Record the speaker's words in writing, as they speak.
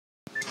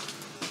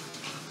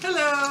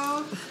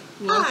Hello.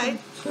 Hi.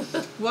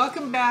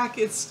 Welcome back.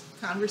 It's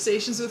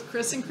Conversations with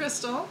Chris and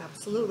Crystal.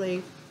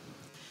 Absolutely.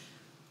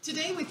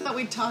 Today we thought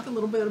we'd talk a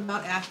little bit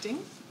about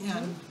acting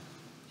and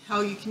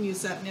how you can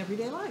use that in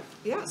everyday life.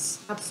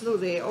 Yes,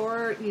 absolutely.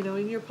 Or,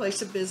 in your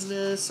place of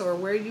business or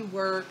where you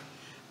work,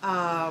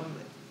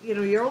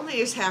 you're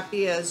only as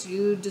happy as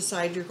you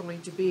decide you're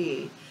going to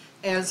be.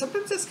 And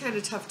sometimes that's kind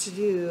of tough to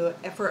do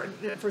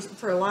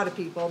for a lot of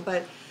people.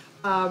 But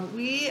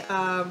we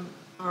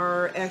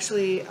are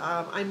actually,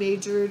 I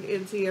majored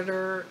in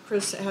theater.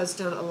 Chris has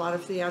done a lot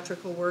of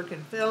theatrical work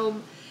and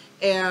film.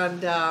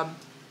 And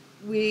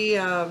we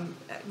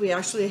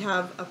actually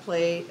have a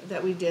play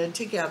that we did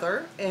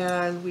together,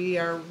 and we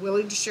are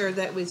willing to share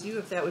that with you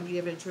if that would be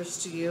of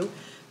interest to you.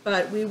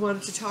 But we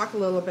wanted to talk a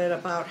little bit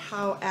about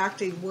how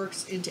acting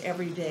works into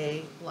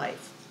everyday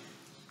life.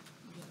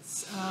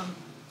 Yes.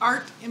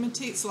 Art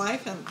imitates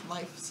life, and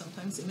life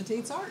sometimes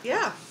imitates art.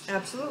 Yeah,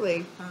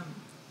 absolutely.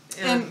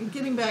 And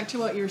getting back to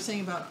what you were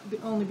saying about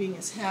only being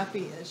as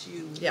happy as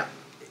you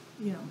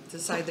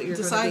decide that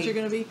you're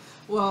going to be.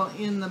 Well,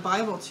 in the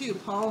Bible too,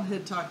 Paul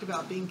had talked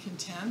about being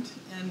content,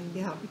 and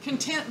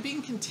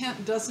being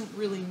content doesn't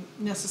really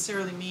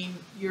necessarily mean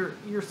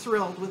you're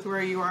thrilled with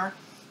where you are.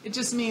 It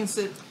just means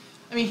that,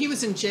 I mean, he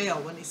was in jail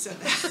when he said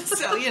that.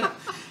 So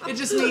it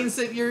just means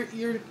that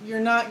you're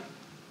not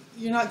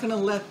going to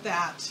let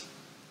that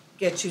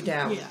get you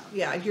down.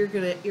 Yeah. You're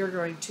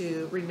going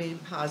to remain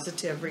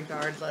positive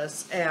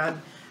regardless. And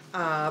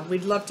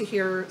we'd love to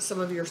hear some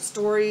of your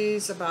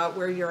stories about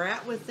where you're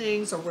at with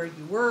things or where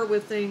you were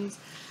with things.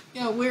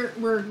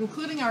 We're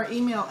including our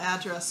email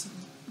address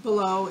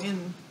below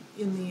in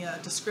the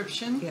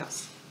description.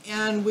 Yes.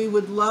 And we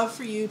would love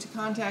for you to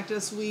contact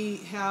us. We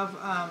have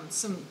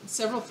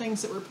several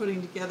things that we're putting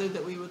together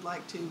that we would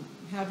like to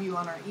have you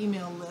on our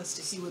email list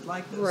if you would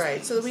like those. Right.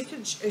 things. So that we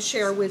can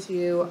share with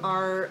you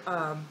our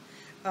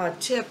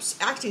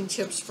acting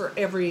tips for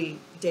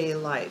everyday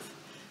life.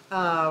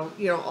 All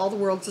the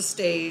world's a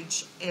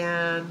stage,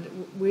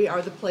 and we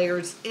are the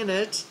players in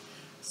it.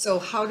 So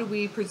how do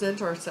we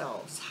present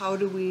ourselves? How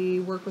do we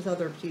work with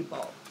other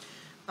people?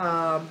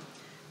 One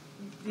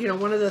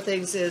of the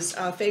things is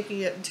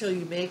faking it until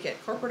you make it.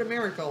 Corporate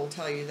America will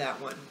tell you that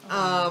one.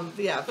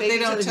 But they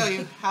don't tell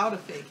you how to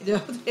fake it. No,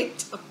 they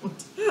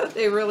don't.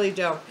 They really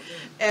don't.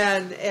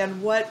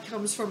 And what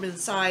comes from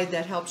inside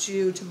that helps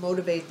you to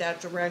motivate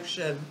that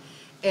direction,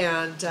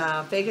 and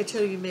fake it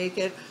till you make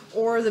it,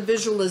 or the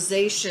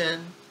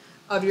visualization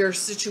of your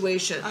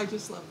situation. I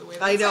just love the way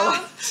that I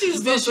know.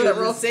 She's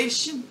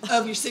visualization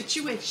of your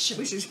situation.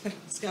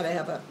 It's got to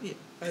have a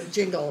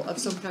jingle of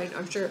some kind,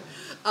 I'm sure.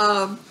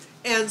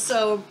 And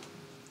so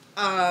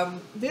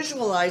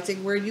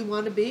visualizing where you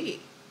want to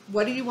be.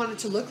 What do you want it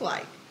to look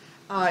like?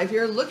 If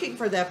you're looking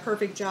for that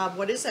perfect job,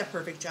 what is that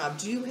perfect job?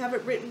 Do you have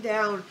it written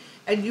down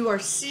and you are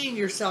seeing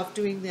yourself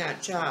doing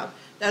that job?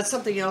 That's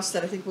something else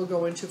that I think we'll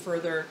go into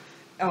further,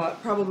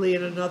 probably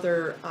in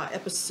another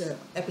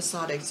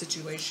episodic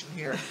situation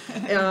here.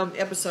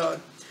 I'm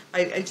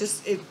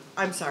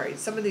sorry.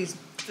 Some of these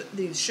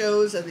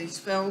shows and these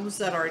films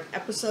that are in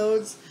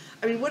episodes.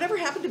 I mean, whatever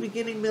happened to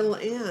beginning, middle,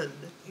 end?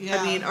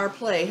 Yeah. I mean, our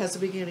play has a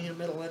beginning, a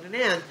middle, and an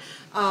end.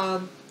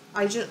 I'm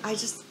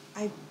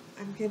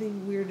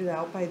getting weirded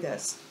out by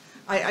this.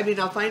 I mean,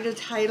 I'll find a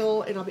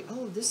title and I'll be,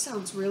 oh, this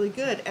sounds really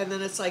good, and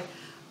then it's like,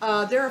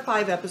 there are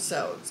 5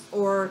 episodes,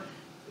 or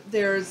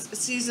there's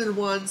season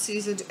 1,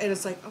 season 2, and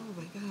it's like, oh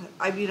my God.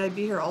 I mean, I'd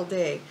be here all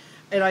day,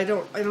 and I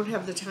don't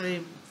have the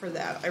time for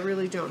that. I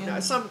really don't know.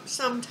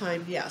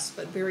 Sometime, yes,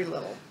 but very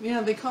little. Yeah,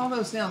 they call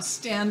those now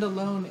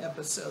standalone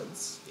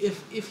episodes,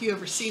 if you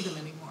ever see them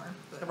anymore.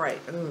 But,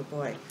 right. Oh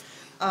boy.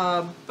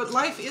 But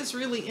life is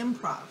really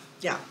improv.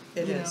 Yeah,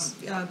 it is.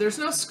 There's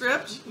no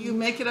script. You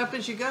make it up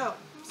as you go.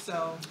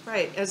 So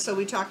right, and so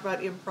we talk about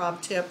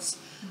improv tips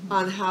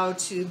on how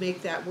to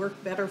make that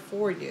work better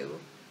for you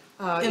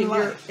in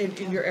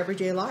your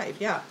everyday life.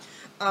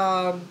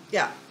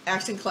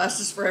 Acting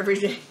classes for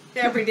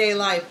everyday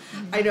life.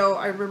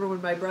 I remember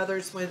when my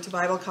brothers went to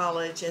Bible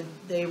college, and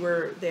they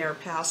are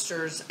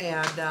pastors,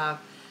 and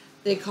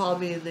they called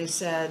me and they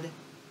said,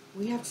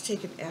 we have to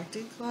take an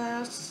acting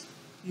class.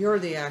 You're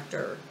the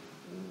actor.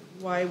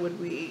 Why would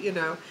we,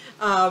 and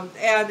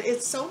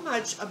it's so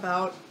much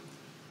about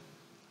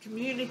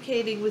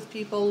communicating with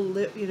people,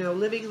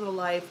 living the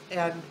life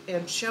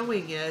and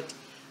showing it.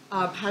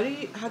 How do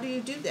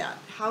you do that?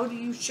 How do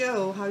you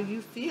show how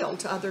you feel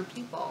to other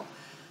people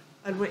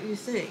and what you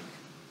think?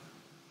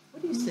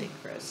 What do you think,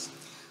 Chris?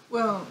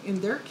 Well,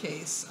 in their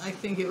case, I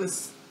think it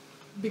was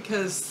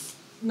because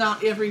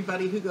not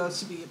everybody who goes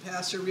to be a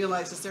pastor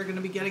realizes they're going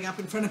to be getting up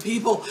in front of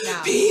people.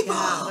 Yeah,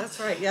 that's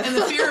right. Yeah. And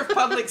the fear of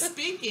public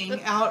speaking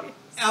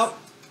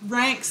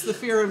outranks the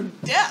fear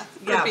of death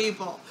for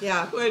people.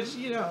 Yeah. Which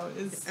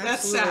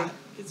that's sad.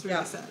 It's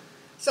really sad.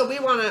 So we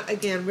want to,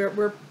 again,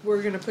 we're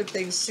going to put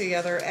things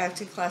together,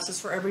 acting classes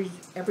for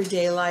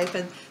everyday life,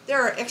 and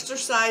there are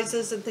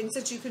exercises and things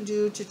that you can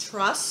do to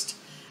trust,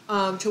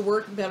 to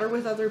work better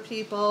with other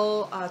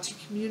people, to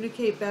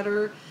communicate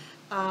better,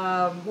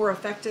 more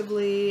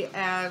effectively,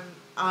 and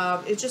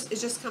it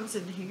just comes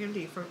in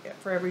handy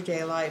for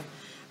everyday life.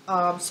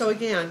 So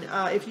again,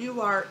 if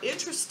you are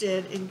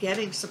interested in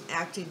getting some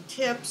acting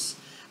tips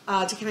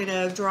to kind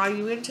of draw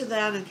you into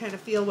that and kind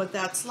of feel what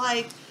that's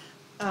like,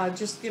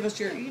 just give us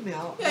your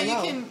email. Yeah,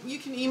 below. you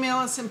can email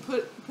us and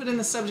put in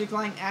the subject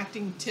line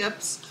acting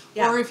tips,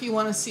 Yeah. or if you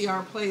want to see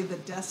our play The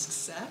Desk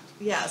Set,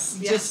 Yes,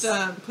 just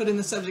yes. put in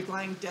the subject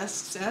line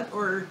desk set,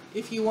 or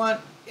if you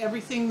want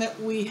everything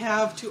that we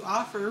have to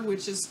offer,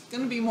 which is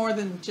going to be more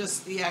than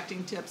just the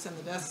acting tips and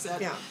the desk set,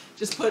 Yeah.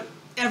 just put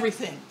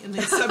everything in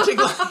the subject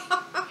line.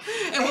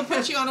 And we'll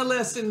put you on a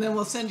list, and then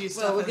we'll send you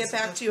stuff. Well, we'll get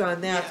back to you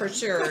on that for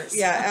sure.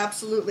 Yeah,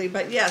 absolutely.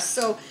 But yes,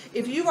 so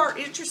if you are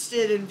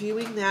interested in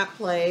viewing that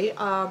play,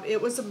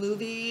 it was a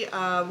movie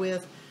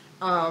with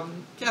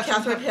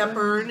Katharine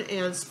Hepburn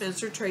and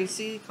Spencer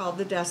Tracy called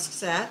The Desk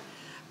Set.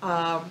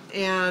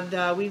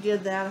 And we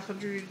did that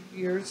 100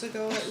 years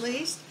ago at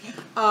least.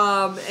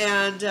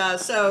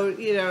 So,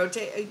 you know,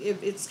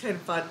 it's kind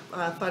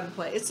of fun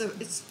play.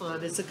 It's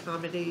fun. It's a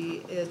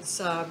comedy.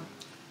 It's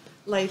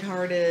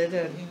lighthearted,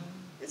 and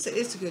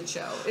it's a good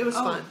show. It was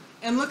fun.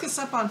 And look us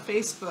up on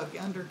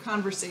Facebook under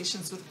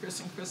Conversations with Chris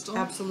and Crystal.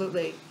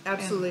 Absolutely.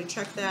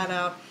 Check that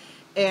out.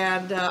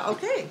 And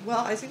okay, well,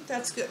 I think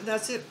that's good.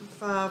 That's it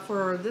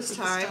for this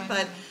time.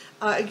 But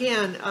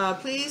again,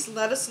 please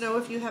let us know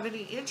if you have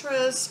any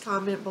interest.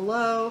 Comment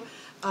below.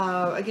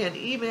 Again,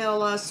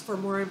 email us for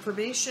more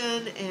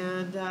information,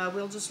 and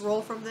we'll just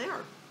roll from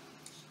there.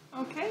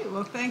 Okay.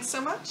 Well, thanks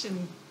so much,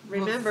 and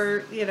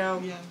remember, you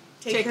know,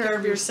 take care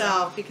of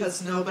yourself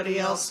because nobody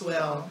else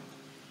will.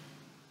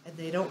 And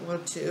they don't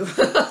want to,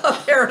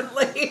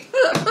 apparently.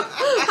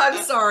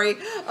 I'm sorry.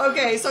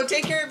 Okay, so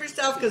take care of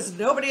yourself because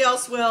nobody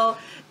else will.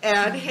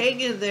 And hang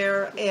in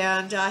there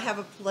and have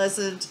a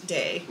pleasant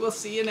day. We'll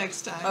see you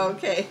next time.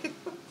 Okay.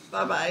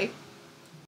 Bye-bye.